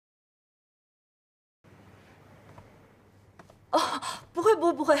哦，不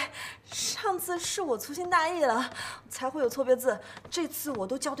会，上次是我粗心大意了，才会有错别字。这次我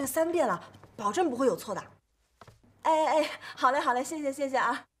都校对3遍了，保证不会有错的。哎，好嘞，谢谢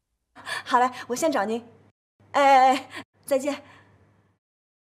啊。好嘞，我先找您。哎，再见。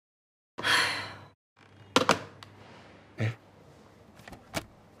哎，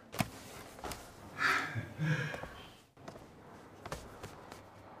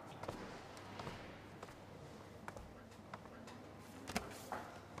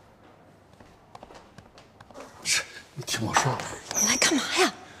是，你听我说，你来干嘛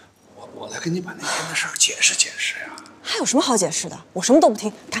呀？我来跟你把那天的事儿解释解释呀。还有什么好解释的？我什么都不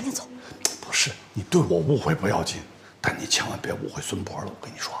听，赶紧走。不是，你对我误会不要紧，但你千万别误会孙博了。我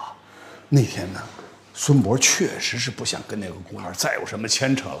跟你说啊，那天呢，孙博确实是不想跟那个姑娘再有什么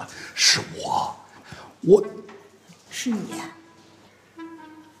牵扯了，是是你。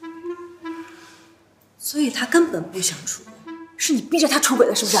所以他根本不想出轨，是你逼着他出轨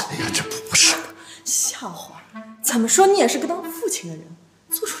的，是不是？哎呀，这不是笑话！怎么说你也是个当父亲的人，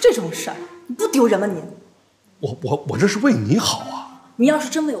做出这种事儿，你不丢人吗你？我这是为你好啊！你要是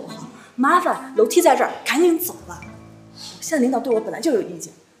真为我好，麻烦楼梯在这儿，赶紧走吧。现在领导对我本来就有意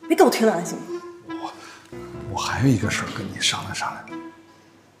见，别给我添乱行吗？我还有一个事儿跟你商量商量。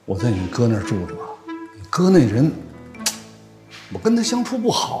我在你哥那儿住着吧，你哥那人，我跟他相处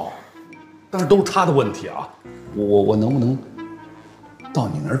不好，但是都是他的问题啊。我能不能到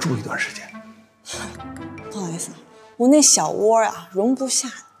你那儿住一段时间？不好意思，我那小窝啊容不下。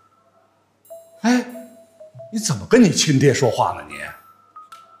哎，你怎么跟你亲爹说话呢你？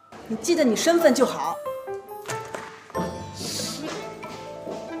你记得你身份就好。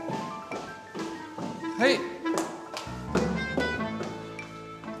嘿，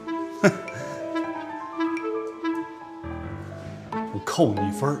哼，我扣你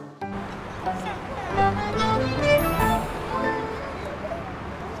1分儿。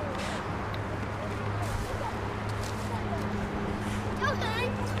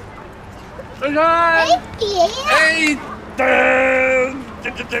珊珊，哎，爷爷，哎，噔，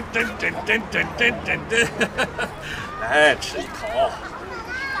来吃一口，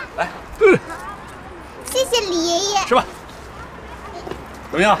来，谢谢李爷爷。吃吧，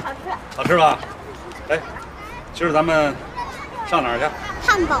怎么样？好吃，好吃吧？哎，今儿咱们上哪儿去？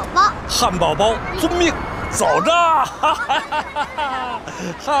汉堡包。汉堡包，遵命，走着。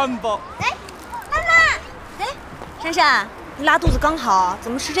汉堡。哎，妈妈，哎，珊珊，你拉肚子刚好，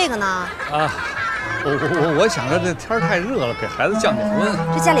怎么吃这个呢？啊，我想着这天太热了，给孩子降降温。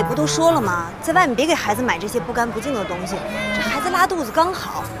这家里不都说了吗？在外面别给孩子买这些不干不净的东西。这孩子拉肚子刚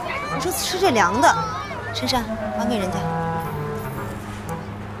好，你说吃这凉的。珊珊，还给人家。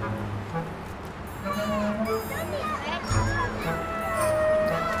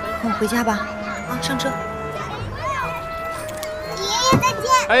跟我回家吧，啊，上车。爷爷再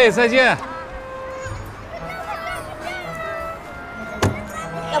见。哎，再见。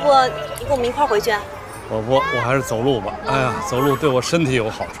要不你跟我们一块儿回去？我还是走路吧。哎呀，走路对我身体有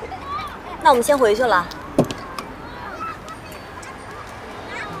好处。那我们先回去了。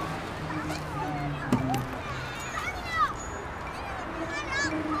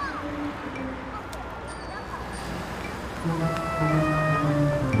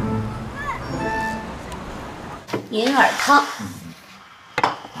银耳汤。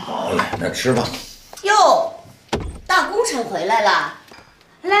好嘞，那吃吧。哟，大功臣回来了！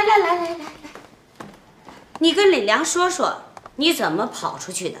来，你跟李良说说，你怎么跑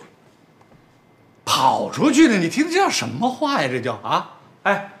出去的？跑出去的，你听这叫什么话呀？这叫啊！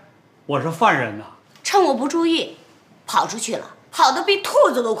哎，我是犯人呐！趁我不注意，跑出去了，跑得比兔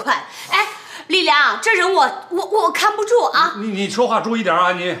子都快。哎，李良，这人我看不住啊！你说话注意点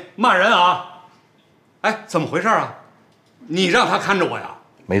啊！你骂人啊！哎，怎么回事啊？你让他看着我呀？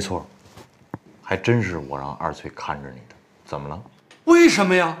没错，还真是我让二翠看着你的。怎么了？为什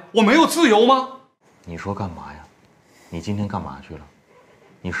么呀？我没有自由吗？你说干嘛呀？你今天干嘛去了？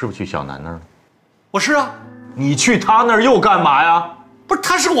你是不是去小南那儿了？我是啊。你去他那儿又干嘛呀？不是，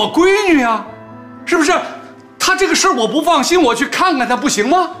她是我闺女啊，是不是？她这个事儿我不放心，我去看看她不行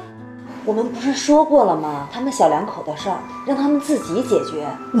吗？我们不是说过了吗？他们小两口的事儿，让他们自己解决。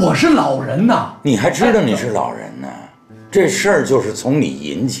我是老人呐，你还知道你是老人呢？这事儿就是从你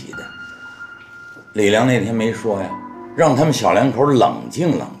引起的。李良那天没说呀，让他们小两口冷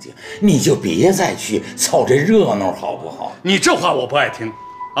静冷静，你就别再去凑这热闹，好不好？你这话我不爱听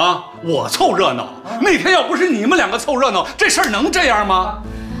啊！我凑热闹，那天要不是你们两个凑热闹，这事儿能这样吗？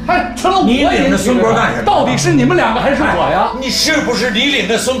哎，成了我你领着孙博干什么？到底是你们两个还是我呀？你是不是你领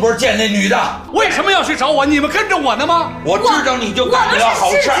着孙博见那女的？为什么要去找我？你们跟着我呢吗？我知道你就干不了好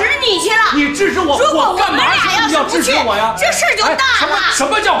事。我们是支持你去了。你支持我，如果我干嘛们俩要支持我呀？这事儿就大了。什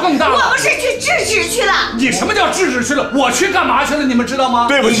么叫更大了？我们是去制止去了。你什么叫制止去了？我去干嘛去了？你们知道吗？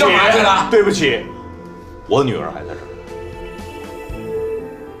对不起，你干嘛去了？对不起，我女儿还在这儿。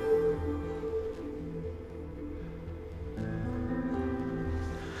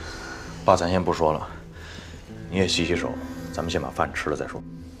爸，咱先不说了，你也洗洗手，咱们先把饭吃了再说。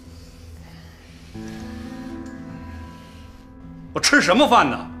我吃什么饭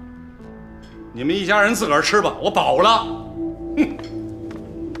呢？你们一家人自个儿吃吧，我饱了。哼。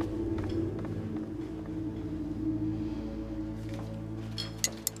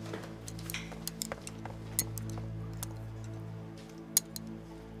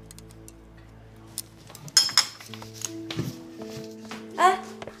哎，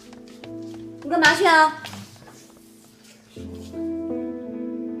你干嘛去啊？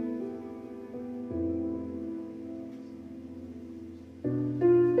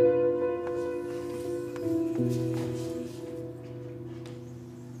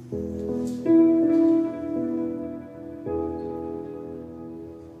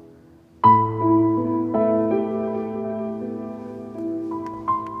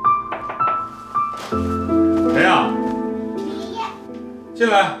谁呀？爷爷，进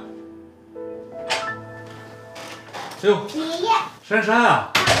来。哎呦，爷爷，珊珊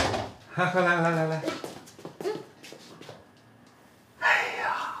啊，快来。哎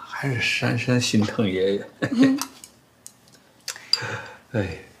呀，还是珊珊心疼爷爷。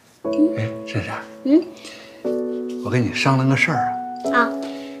哎，珊珊，我跟你商量个事儿啊。啊，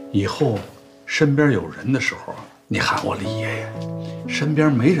以后身边有人的时候，你喊我李爷爷；身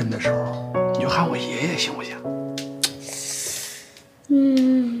边没人的时候，你就喊我爷爷，行不行？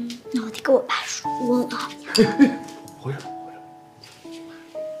那我得跟我爸说呢。回来。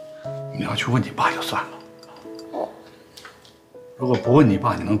你要去问你爸就算了。如果不问你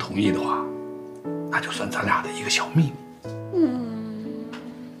爸，你能同意的话，那就算咱俩的一个小秘密。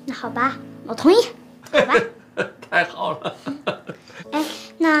那好吧，我同意。好吧。太好了。哎，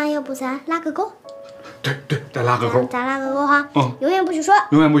那要不咱拉个钩？对，再拉个钩。咱拉个钩哈。嗯，永远不许说。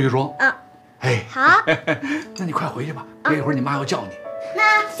永远不许说。啊。哎，好。那你快回去吧，别一会儿你妈要叫你。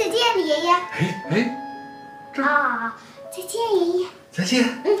那再见，李爷爷。这啊，再见，爷爷。再见。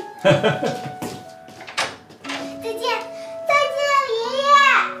再见，李爷爷。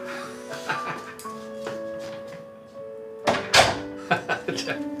这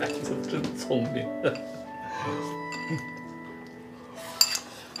孩子真聪明。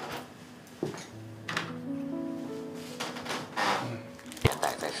年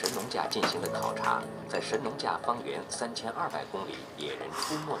代在神农架进行了考察，在神农架方圆3200公里野人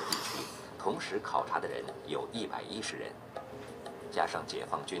出没的地区，同时考察的人有110人。加上解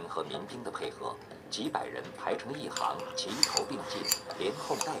放军和民兵的配合，几百人排成一行，齐头并进，连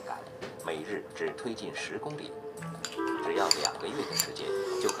后带赶，每日只推进10公里。只要2个月的时间，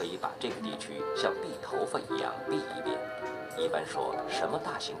就可以把这个地区像避头发一样避一遍。一般说，什么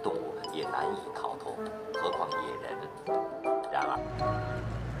大型动物也难以逃脱，何况野人。然而，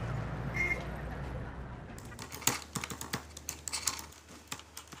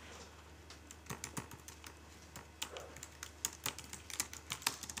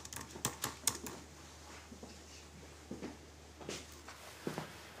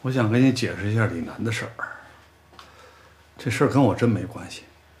我想跟你解释一下李楠的事儿。这事儿跟我真没关系，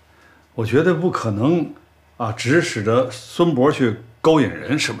我绝对不可能啊，指使着孙博去勾引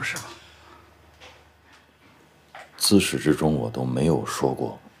人，是不是？自始至终我都没有说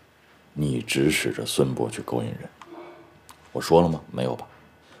过，你指使着孙博去勾引人。我说了吗？没有吧？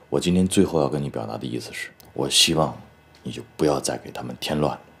我今天最后要跟你表达的意思是，我希望你就不要再给他们添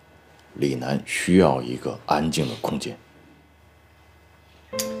乱了。李楠需要一个安静的空间。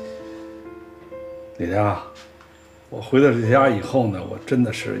李亮，我回到这家以后呢，我真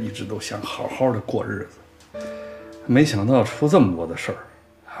的是一直都想好好的过日子，没想到出这么多的事儿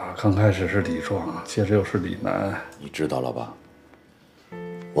啊！刚开始是李壮，接着又是李楠，你知道了吧？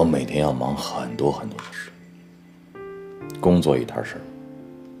我每天要忙很多的事，工作一摊事儿，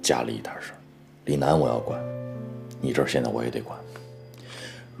家里一摊事儿，李楠我要管，你这儿现在我也得管。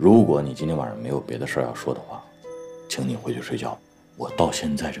如果你今天晚上没有别的事儿要说的话，请你回去睡觉。我到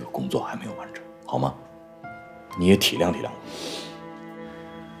现在这个工作还没有完成，好吗？你也体谅体谅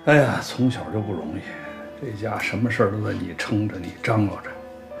我。哎呀，从小就不容易，这家什么事儿都在你撑着，你张罗着。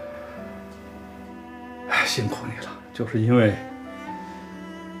哎，辛苦你了，就是因为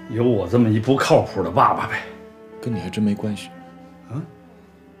有我这么一不靠谱的爸爸呗。跟你还真没关系。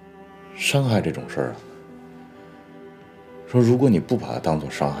伤害这种事儿啊，说如果你不把它当做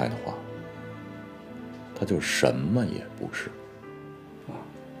伤害的话，它就什么也不是。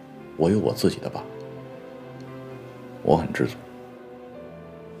我有我自己的爸，我很知足。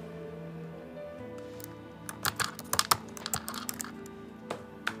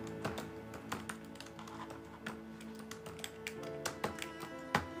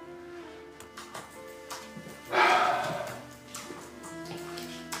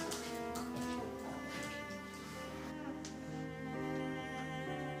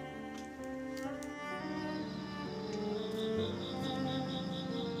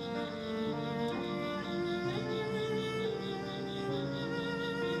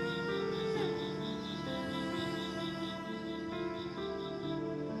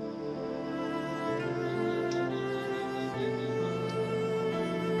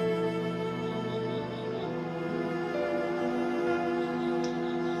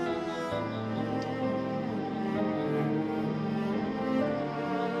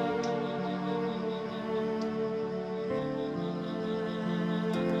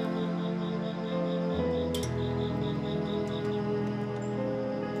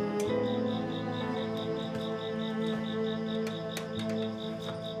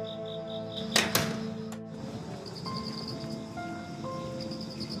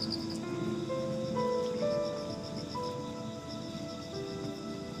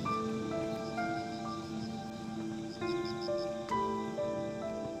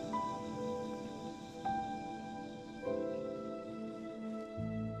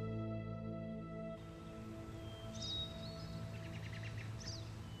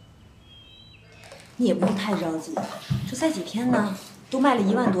你也不用太着急，这才几天呢，都卖了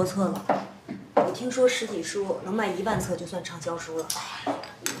1万多册了。我听说实体书能卖1万册就算畅销书了。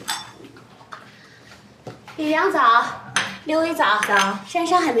李良早，刘伟早。早。珊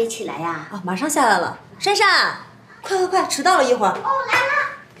珊还没起来呀？啊，马上下来了。珊珊，快，迟到了一会儿。哦，来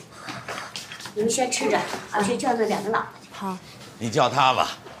了。你们先吃着，我去叫那2个老婆去。好。你叫他吧，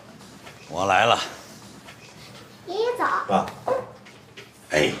我来了。爷爷早。爸，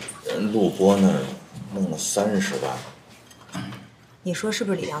哎，人陆波那儿弄了30万，你说是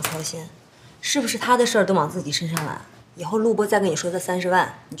不是李良操心？是不是他的事儿都往自己身上揽？以后陆波再跟你说他30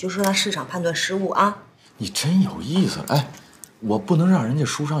万，你就说他市场判断失误啊！你真有意思了。哎，我不能让人家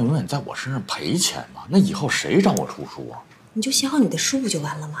书商永远在我身上赔钱吧？那以后谁找我出书啊？你就写好你的书不就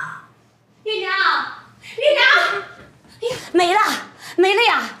完了吗？丽良，哎呀，没了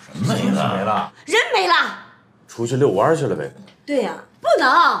呀！什么没了？人没了。出去遛弯去了呗。对呀，不能，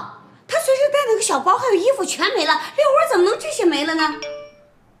他随身带那个小包还有衣服全没了，遛弯怎么能这些没了呢？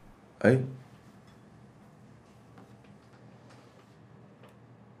哎，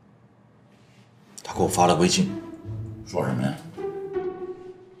他给我发了微信，说什么呀？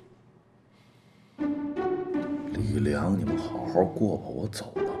李良，你们好好过吧，我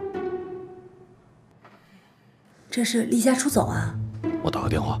走了。这是离家出走啊？我打个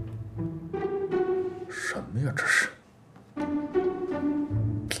电话。什么呀，这是？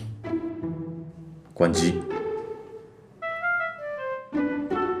关机。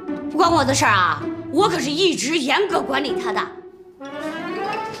不关我的事儿啊！我可是一直严格管理他的。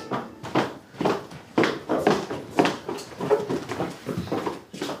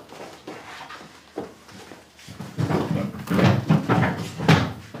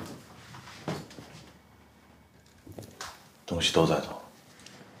东西都带走。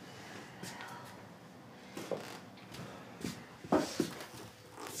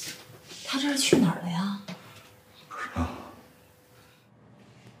他这是去哪儿了呀？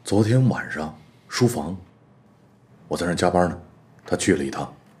昨天晚上书房，我在那儿加班呢，他去了一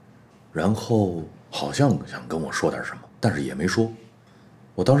趟，然后好像想跟我说点什么，但是也没说。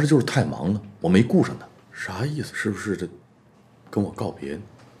我当时就是太忙了，我没顾上他。啥意思？是不是这跟我告别？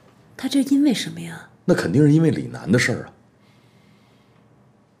他这因为什么呀？那肯定是因为李楠的事儿啊。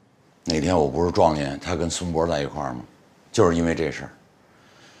那天我不是撞见他跟孙博在一块儿吗？就是因为这事儿。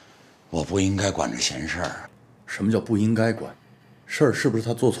我不应该管这闲事儿。什么叫不应该管？事儿是不是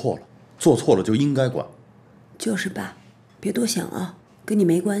他做错了？做错了就应该管。就是爸，别多想啊，跟你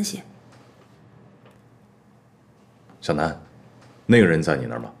没关系。小南，那个人在你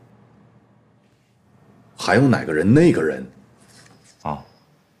那儿吗？还有哪个人？那个人？啊，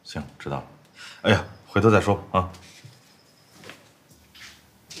行，知道了。哎呀，回头再说啊。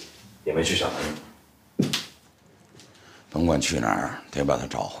也没去小南。甭管去哪儿，得把他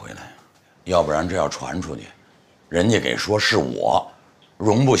找回来，要不然这要传出去，人家给说是我，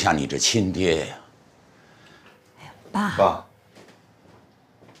容不下你这亲爹呀。爸，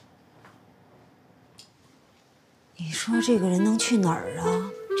你说这个人能去哪儿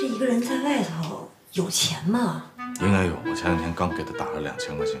啊？这一个人在外头有钱吗？应该有，我前两天刚给他打了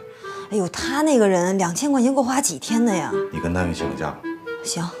2000块钱。哎呦，他那个人2000块钱够花几天的呀？你跟单位请个假吧。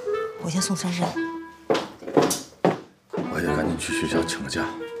行，我先送珊珊。我也得赶紧去学校请个假。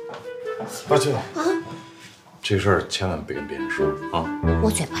大庆啊，这事儿千万别跟别人说啊！我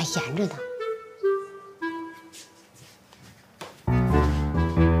嘴巴严着呢。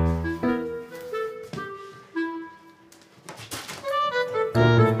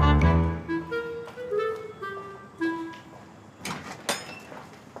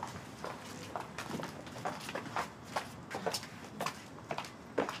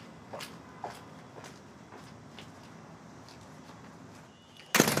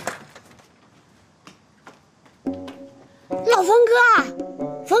老冯哥，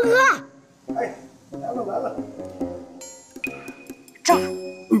冯哥，哎，来了。这儿，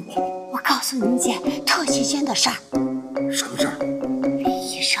我告诉你一件特新鲜的事儿。什么事儿？李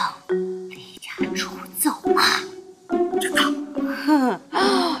医生离家出走了。真的？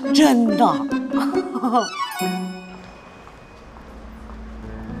真的。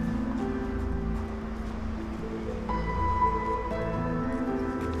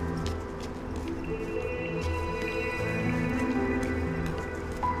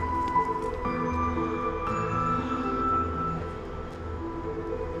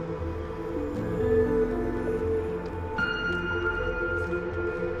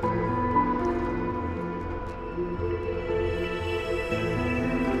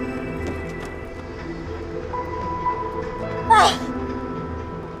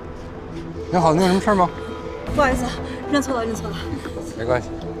你好，你有什么事吗？不好意思，认错了。没关系。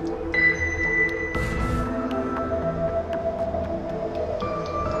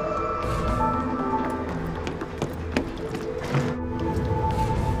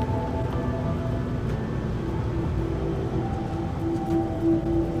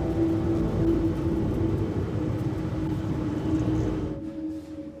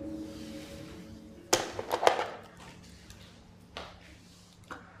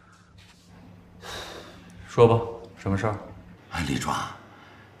说吧，什么事儿？哎，李壮，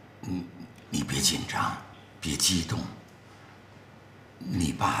你别紧张，别激动。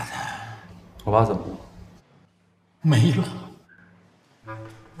你爸我爸怎么了？没了，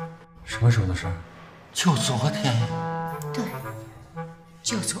什么时候的事儿？就昨天。对，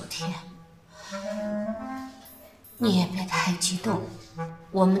就昨天。你也别太激动，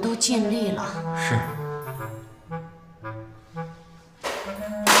我们都尽力了。是。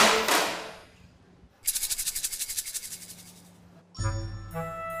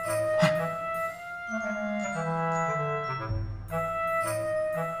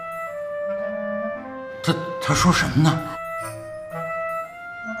他说什么呢？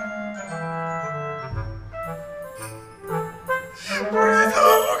不是你怎么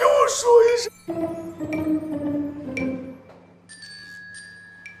不跟我说一声？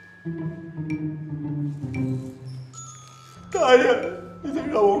大爷，你得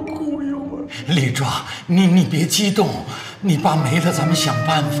让我哭一会儿。李壮，你别激动，你爸没了，咱们想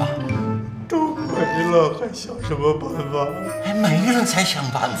办法。都没了，还想什么办法？哎，没了才想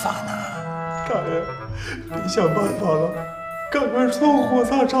办法呢。大爷，别想办法了，赶快送火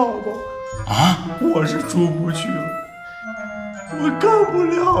葬场吧。啊，我是出不去了，我干不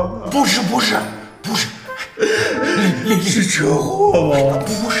了了。不是，是车祸吗？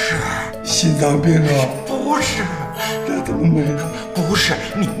不是，心脏病啊？不是，那怎么没了？不是，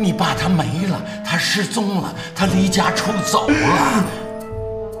你爸他没了，他失踪了，他离家出走了，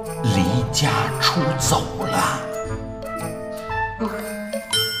离家出走了。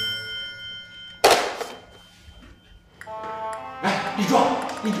李壮，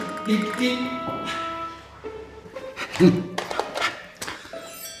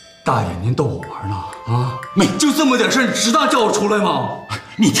大爷，您逗我玩呢？啊，就这么点事，你值当叫我出来吗？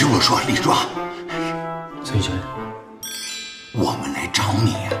你听我说，李壮，崔全，我们来找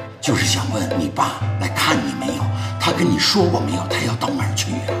你呀，就是想问你爸来看你没有？他跟你说过没有？他要到哪儿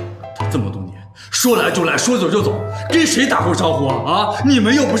去呀？他这么多年，说来就来，说走就走，跟谁打过招呼啊？你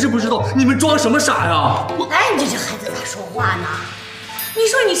们又不是不知道，你们装什么傻呀？哎，你这孩子咋说话呢？你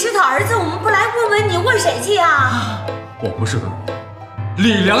说你是他儿子，我们不来问问你，问谁去呀？我不是他儿子，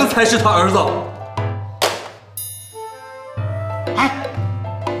李良才是他儿子。哎，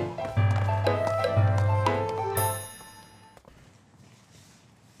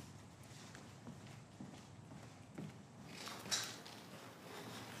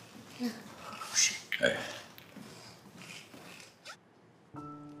不是。哎。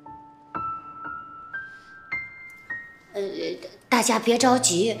大家别着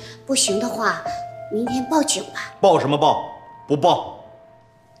急，不行的话，明天报警吧。报什么报？不报，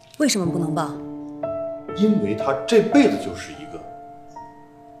为什么不能报？因为他这辈子就是一个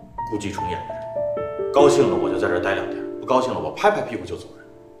故伎重演的人，高兴了我就在这儿待2天，不高兴了我拍拍屁股就走人。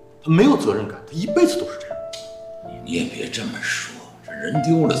他没有责任感，他一辈子都是这样。你也别这么说，这人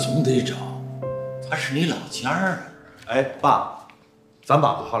丢了总得找，他是你老家儿啊。哎，爸，咱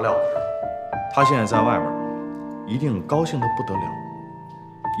把话撂到这儿，他现在在外面，一定高兴的不得了，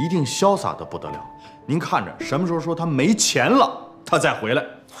一定潇洒的不得了。您看着，什么时候说他没钱了，他再回来。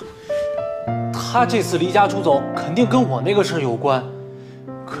他这次离家出走，肯定跟我那个事儿有关。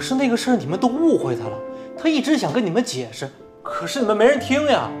可是那个事儿你们都误会他了，他一直想跟你们解释，可是你们没人听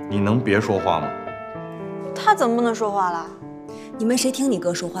呀。你能别说话吗？他怎么不能说话了？你们谁听你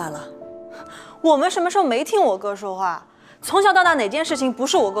哥说话了？我们什么时候没听我哥说话？从小到大哪件事情不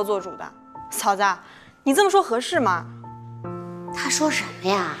是我哥做主的？嫂子，你这么说合适吗？他说什么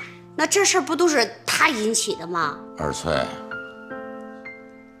呀？那这事儿不都是他引起的吗？二翠，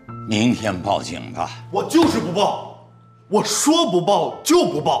明天报警吧。我就是不报，我说不报就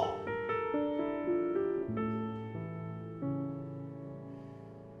不报。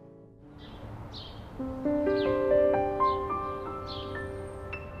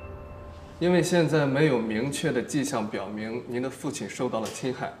因为现在没有明确的迹象表明您的父亲受到了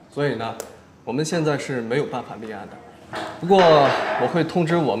侵害，所以呢，我们现在是没有办法立案的。不过我会通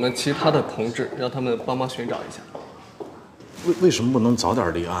知我们其他的同志，让他们帮忙寻找一下。为什么不能早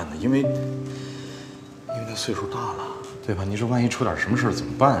点立案呢？因为他岁数大了，对吧？你说万一出点什么事怎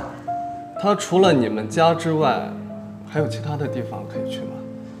么办啊？他除了你们家之外，还有其他的地方可以去吗？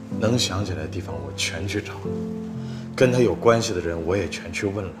能想起来的地方我全去找了，跟他有关系的人我也全去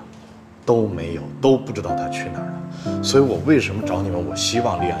问了。都没有，都不知道他去哪儿了。所以我为什么找你们？我希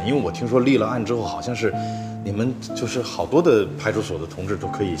望立案，因为我听说立了案之后，好像是你们就是好多的派出所的同志都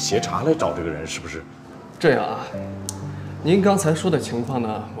可以协查来找这个人，是不是？这样啊，您刚才说的情况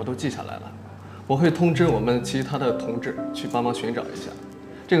呢，我都记下来了，我会通知我们其他的同志去帮忙寻找一下，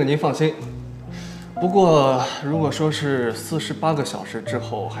这个您放心。不过如果说是48个小时之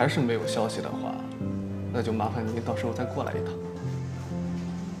后还是没有消息的话，那就麻烦您到时候再过来一趟。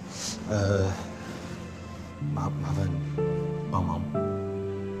麻烦帮忙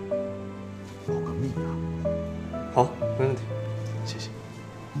保个密啊。好，没问题，谢谢。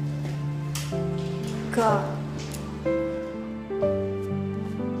哥，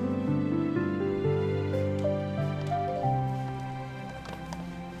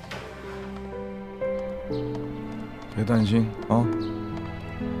别担心啊，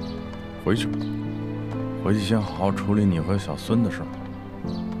回去吧，回去先好好处理你和小孙的事。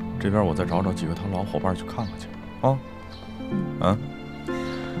这边我再找几个他老伙伴去看看去啊。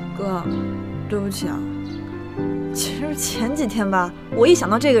哥，对不起啊。其实前几天吧，我一想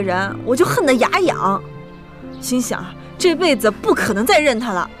到这个人，我就恨得牙痒，心想这辈子不可能再认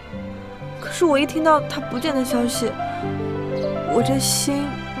他了。可是我一听到他不见的消息，我这心……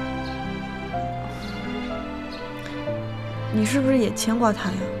你是不是也牵挂他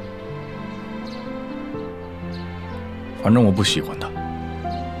呀？反正我不喜欢他。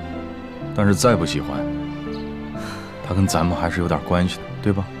但是再不喜欢，他跟咱们还是有点关系的，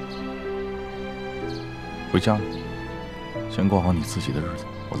对吧？回家了，先过好你自己的日子，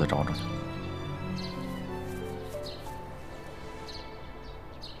我再找找去。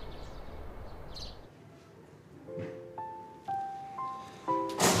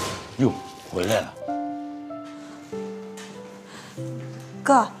哟，回来了。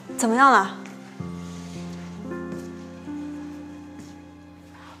哥，怎么样了？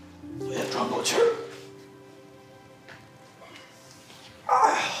喘口气儿。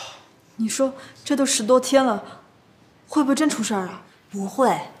哎呀，你说这都10多天了，会不会真出事儿啊？不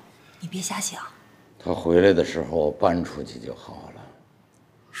会，你别瞎想。他回来的时候搬出去就好了。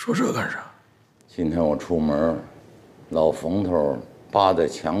说这干啥？今天我出门，老冯头扒在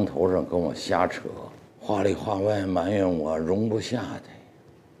墙头上跟我瞎扯，话里话外埋怨我容不下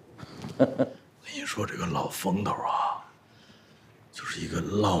他。跟你说这个老冯头啊，就是一个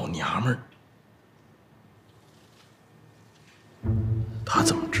老娘们儿。他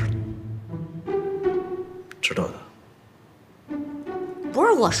怎么知道？知道的。不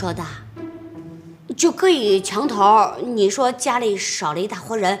是我说的，就搁一墙头，你说家里少了一大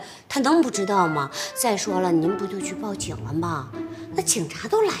活人，他能不知道吗？再说了，您不就去报警了吗？那警察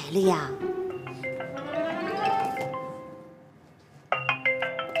都来了呀。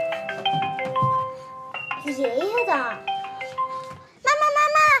爷爷的。妈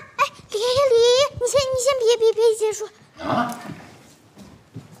妈，哎，李，你先别结束啊！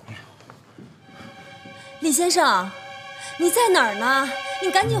李先生，你在哪儿呢？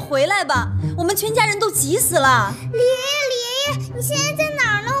你赶紧回来吧，我们全家人都急死了。李，你现在在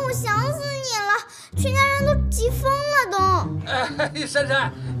哪儿呢？我全家人都急疯了都。哎，珊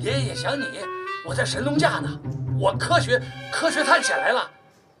珊，爷爷也想你。我在神农架呢，我科学探险来了，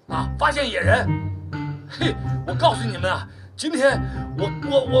啊，发现野人。嘿，我告诉你们啊，今天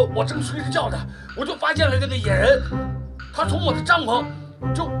我正睡着觉呢，我就发现了这个野人，他从我的帐篷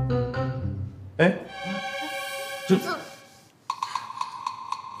就，哎，这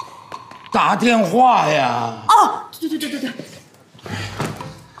打电话呀！哦，对。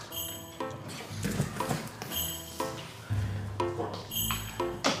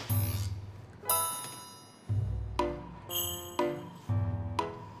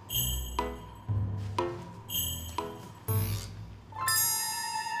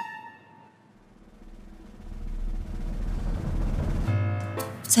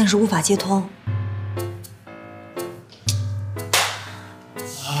暂时无法接通。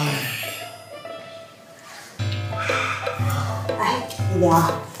哎，李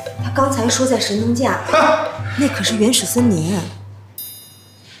良，他刚才说在神农架，那可是原始森林。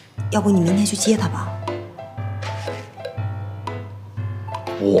要不你明天去接他吧？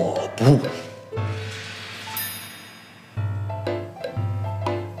我不。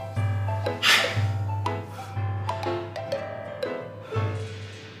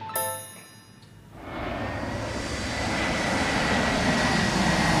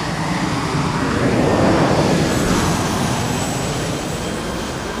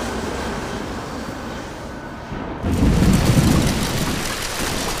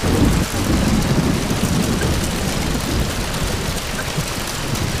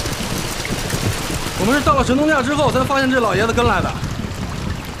我们是到了神农架之后才发现这老爷子跟来的。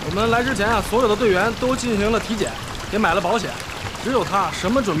我们来之前啊，所有的队员都进行了体检，也买了保险，只有他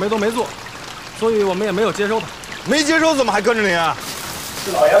什么准备都没做，所以我们也没有接收他。没接收怎么还跟着您啊？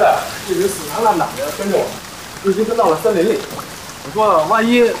这老爷子一直死缠烂打的跟着我们，一直跟到了森林里。我说万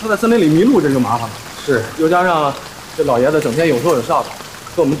一他在森林里迷路，这就麻烦了。是，又加上这老爷子整天有说有笑的，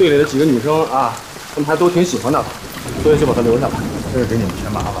和我们队里的几个女生啊，他们还都挺喜欢他的，所以就把他留下来。这是给你们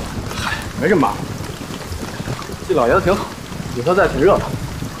添麻烦了。嗨，没这么麻烦。这老爷子挺好，有他在挺热闹。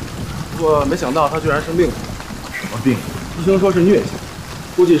不过没想到他居然生病了。什么病？医生说是疟疾，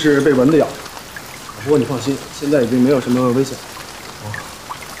估计是被蚊子咬的。不过你放心，现在已经没有什么危险。哦，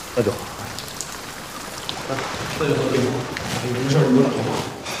那就好。那就喝冰酒，有什么事你给我打电话。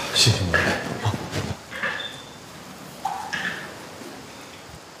谢谢你。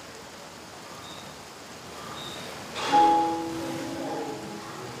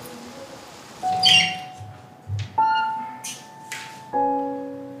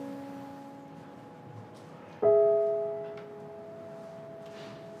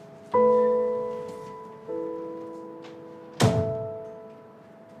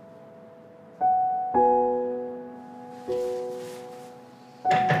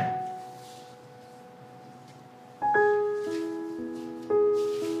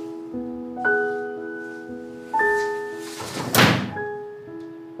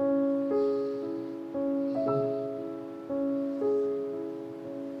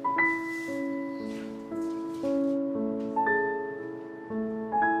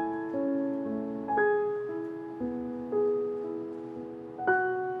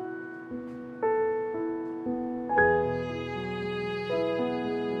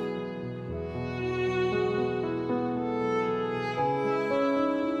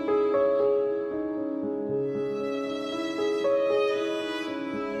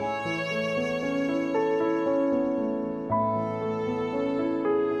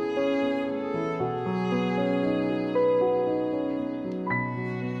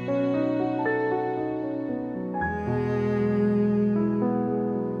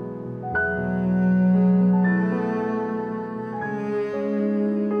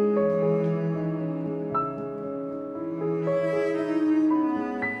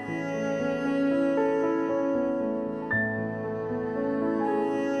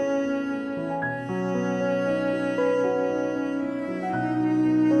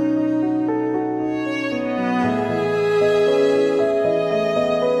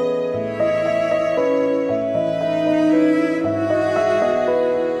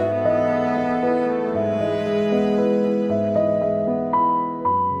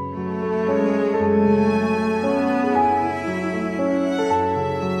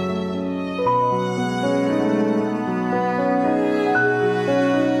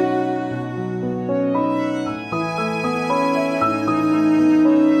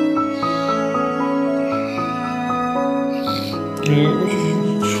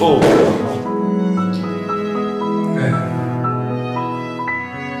臭。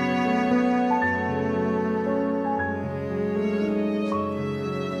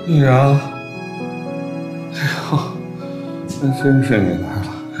丽阳，那真是你来了。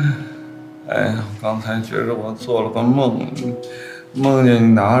哎呀，刚才觉着我做了个梦，梦见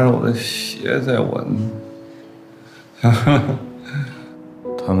你拿着我的鞋在闻。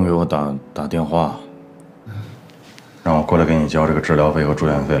他们给我打电话，让我过来给你交这个治疗费和住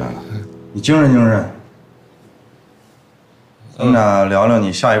院费来了。你精神精神。咱们俩聊聊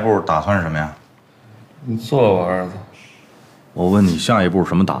你下一步打算是什么呀？你做吧，儿子。我问你下一步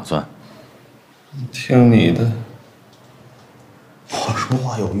什么打算？听你的。我说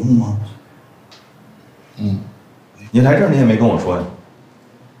话有用吗？你来这儿你也没跟我说呀，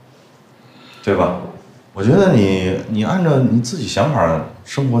对吧？我觉得你按照你自己想法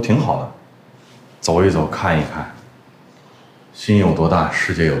生活挺好的，走一走看一看，心有多大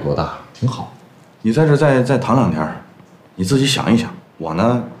世界有多大，挺好。你在这再躺2天，你自己想一想。我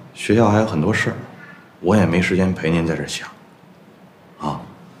呢，学校还有很多事儿，我也没时间陪您在这想。啊，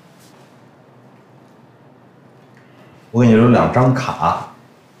我给你留2张卡，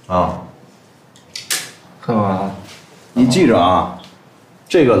啊，干嘛？你记着啊，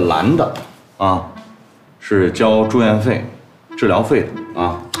这个蓝的啊是交住院费、治疗费的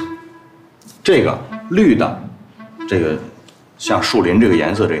啊，这个绿的，这个像树林这个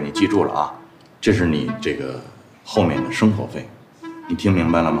颜色，这个你记住了啊，这是你这个后面的生活费，你听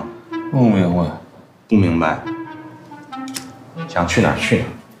明白了吗？不明白。不明白？想去哪儿去哪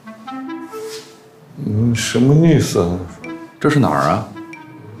儿。什么意思啊？这是哪儿啊？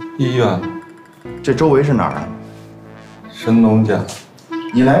医院。这周围是哪儿啊？神农架。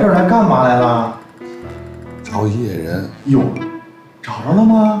你来这儿来干嘛来了？找野人。哟，找着了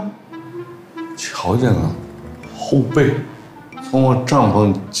吗？瞧见了，后背，从我帐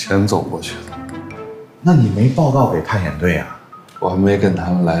篷前走过去的。那你没报告给探险队啊？我还没跟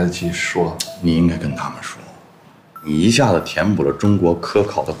他们来得及说。你应该跟他们说，你一下子填补了中国科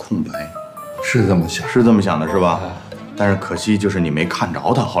考的空白。是这么想，是这么想的，是吧？但是可惜就是你没看着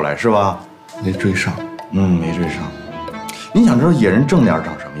他，后来是吧？没追上。没追上。你想知道野人正脸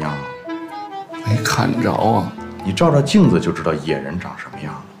长什么样吗？没看着啊。你照照镜子就知道野人长什么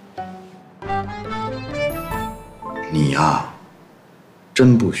样了。你呀，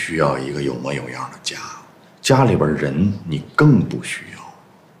真不需要一个有模有样的家，家里边人你更不需要。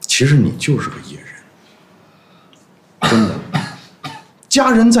其实你就是个野人，真的。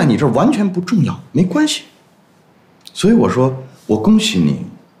家人在你这儿完全不重要，没关系。所以我说，我恭喜你，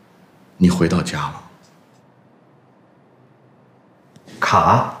你回到家了。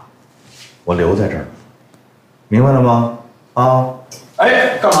卡，我留在这儿，明白了吗？啊！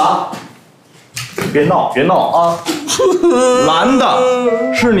哎，干嘛？别闹，别闹啊！蓝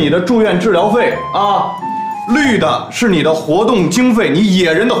的是你的住院治疗费啊，绿的是你的活动经费，你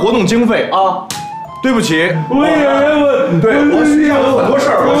野人的活动经费啊。对不起，我野人，对我需要有很多事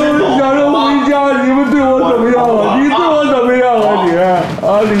儿，我想着回家，你们对我怎么样啊？你对我怎么样啊？你啊，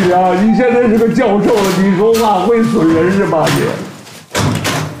李良，你现在是个教授了，你说话会损人是吧？你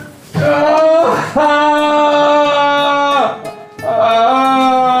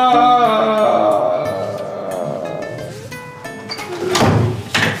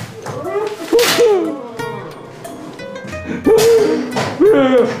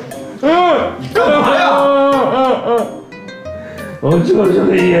你干嘛呀？我就是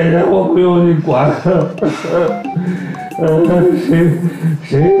个野人，我不用你管。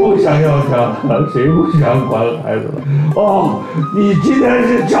谁不想要家？谁不想管孩子了？哦，你今天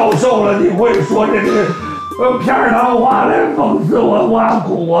是教授了，你会说这个片儿汤话来讽刺我、挖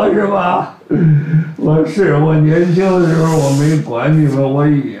苦我是吧？我年轻的时候我没管你们，我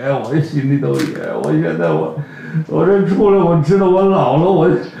心里都野。我现在我这出来，我知道我老了，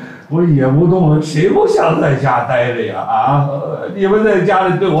我野不动了，谁不想在家待着呀？啊，你们在家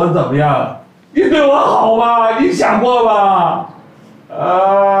里对我怎么样？你对我好吗？你想过吗？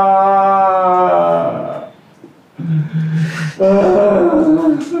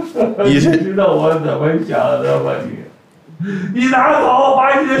你知道我怎么想的吗？你拿走，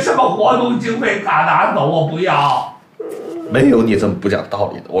把你的什么活动经费卡拿走，我不要。没有你这么不讲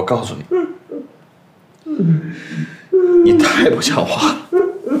道理的，我告诉你，你太不像话了。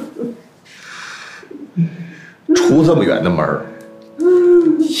出这么远的门儿，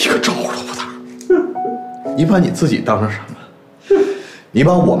一个招呼都不打。你把你自己当成什么？你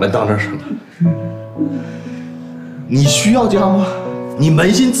把我们当成什么？你需要家吗？你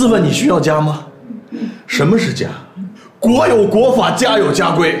扪心自问，你需要家吗？什么是家？国有国法，家有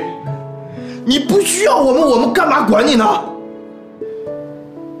家规。你不需要我们，我们干嘛管你呢？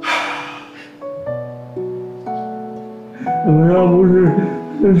我要不是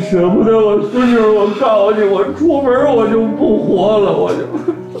舍不得我孙女，我告诉你，我出门我就不活了，我就。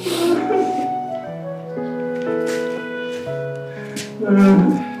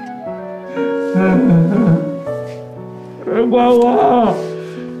管我！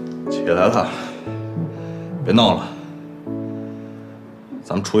起来了，别闹了，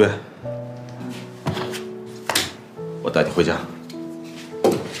咱们出院，我带你回家。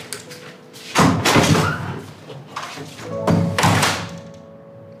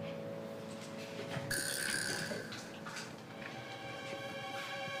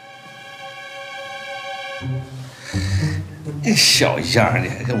你小样，你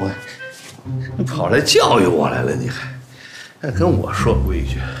还跟我，你跑来教育我来了，你还跟我说规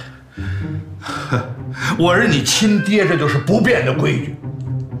矩？我是你亲爹，这就是不变的规矩。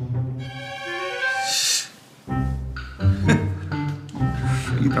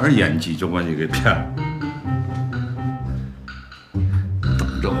一点演技就把你给骗了，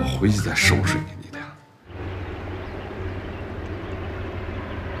等着我回去再收拾你。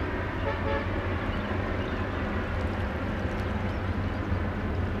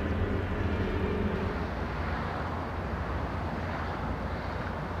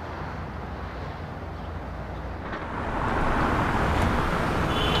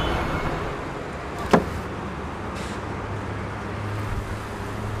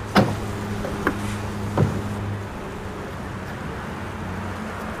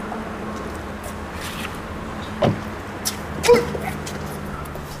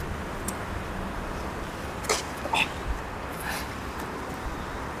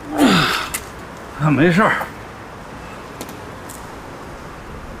 没事儿。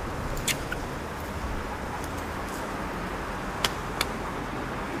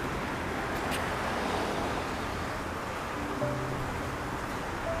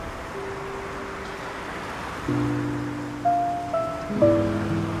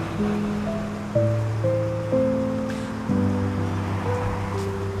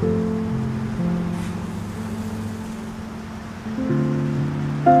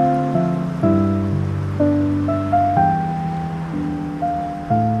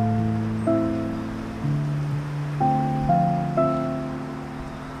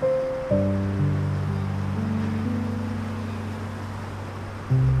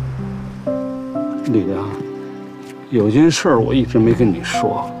李良，有件事我一直没跟你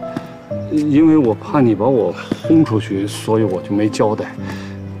说，因为我怕你把我轰出去，所以我就没交代。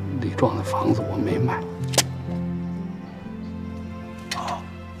李壮的房子我没卖。啊，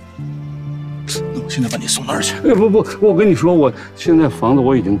那我现在把你送哪儿去？不，我跟你说，我现在房子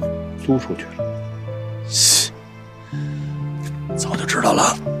我已经租出去了。早就知道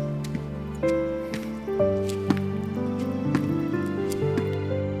了。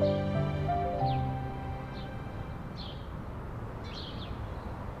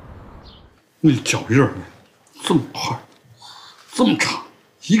 那脚印儿这么快，这么长，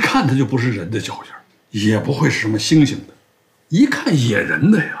一看它就不是人的脚印儿，也不会是什么猩猩的，一看野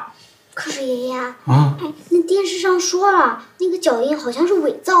人的呀。可是爷爷啊，那电视上说了，那个脚印好像是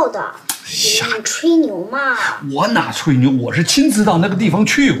伪造的。爷爷，你吹牛嘛？我哪吹牛？我是亲自到那个地方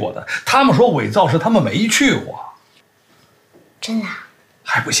去过的。他们说伪造是他们没去过。真的啊？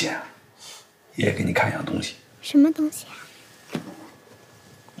还不信？爷爷给你看样东西。什么东西啊？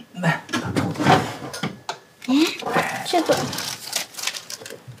 来，哎，这个，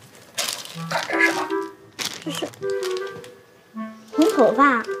看这是什么？这是红头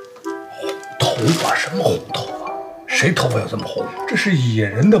发。头发？什么红头发？谁头发有这么红？这是野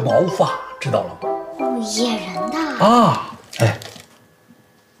人的毛发，知道了吗？哦，野人的啊！哎，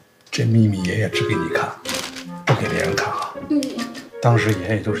这秘密爷爷只给你看，不给别人看啊。嗯。当时爷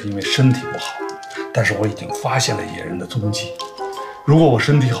爷就是因为身体不好，但是我已经发现了野人的踪迹。 如果我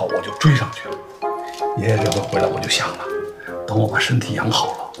身体好，我就追上去了。爷爷这回回来，我就想了，等我把身体养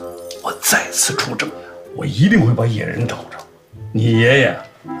好了，我再次出征，我一定会把野人找着。你爷爷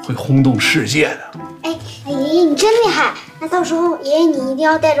会轰动世界的。哎，爷爷你真厉害！那到时候爷爷你一定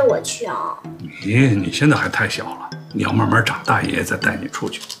要带着我去啊。你现在还太小了，你要慢慢长大，爷爷再带你出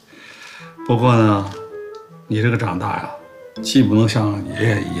去。不过呢，你这个长大呀，既不能像爷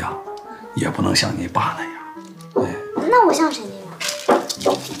爷一样，也不能像你爸那样。哎，那我像谁那样？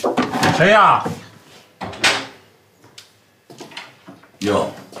 谁呀？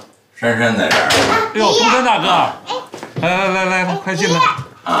哟，珊珊在这儿。哟，东山大哥，来，快进来。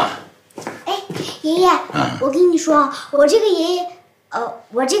啊。哎，爷爷，我跟你说，我这个爷爷，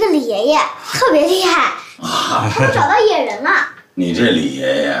我这个李爷爷特别厉害，他们找到野人了。你这李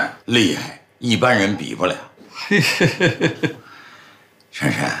爷爷厉害，一般人比不了。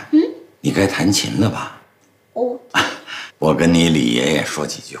珊珊，你该弹琴了吧？哦。 我跟你李爷爷说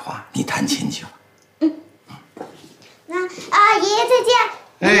几句话，你弹琴去吧。那啊，爷爷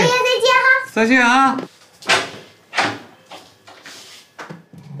再见，爷爷再见哈。再见啊。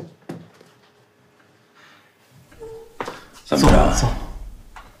怎么着？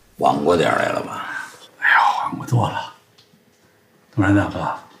缓过点来了吧？哎呀，缓过多了。东山大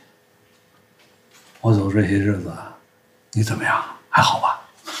哥，我走这些日子，你怎么样？还好吧？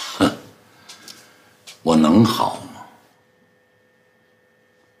哼，我能好吗？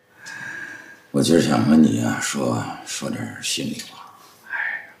我今儿想和你啊说点心里话。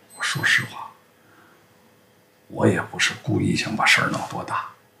哎，我说实话，我也不是故意想把事儿闹多大，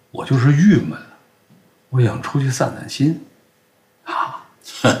我就是郁闷了，我想出去散散心。啊，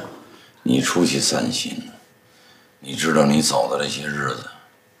哼，你出去散心了？你知道你走的这些日子，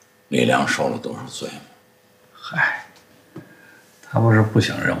李良受了多少罪吗？嗨，他不是不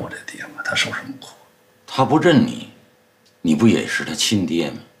想认我这爹吗？他受什么苦？他不认你，你不也是他亲爹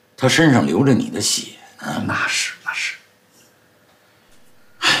吗？他身上流着你的血呢。那是。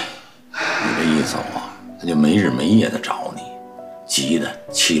你这一走啊，他就没日没夜的找你，急得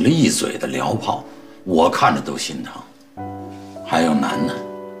起了一嘴的燎泡，我看着都心疼。还有楠楠，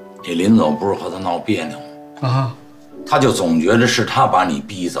你临走不是和他闹别扭吗？啊，他就总觉得是他把你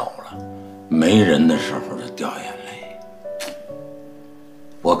逼走了，没人的时候就掉眼泪。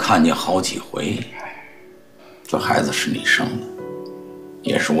我看见好几回，这孩子是你生的，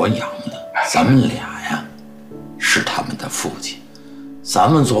也是我养的，咱们俩呀，是他们的父亲。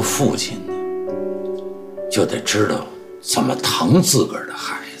咱们做父亲的，就得知道怎么疼自个儿的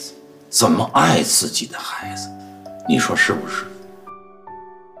孩子，怎么爱自己的孩子，你说是不是？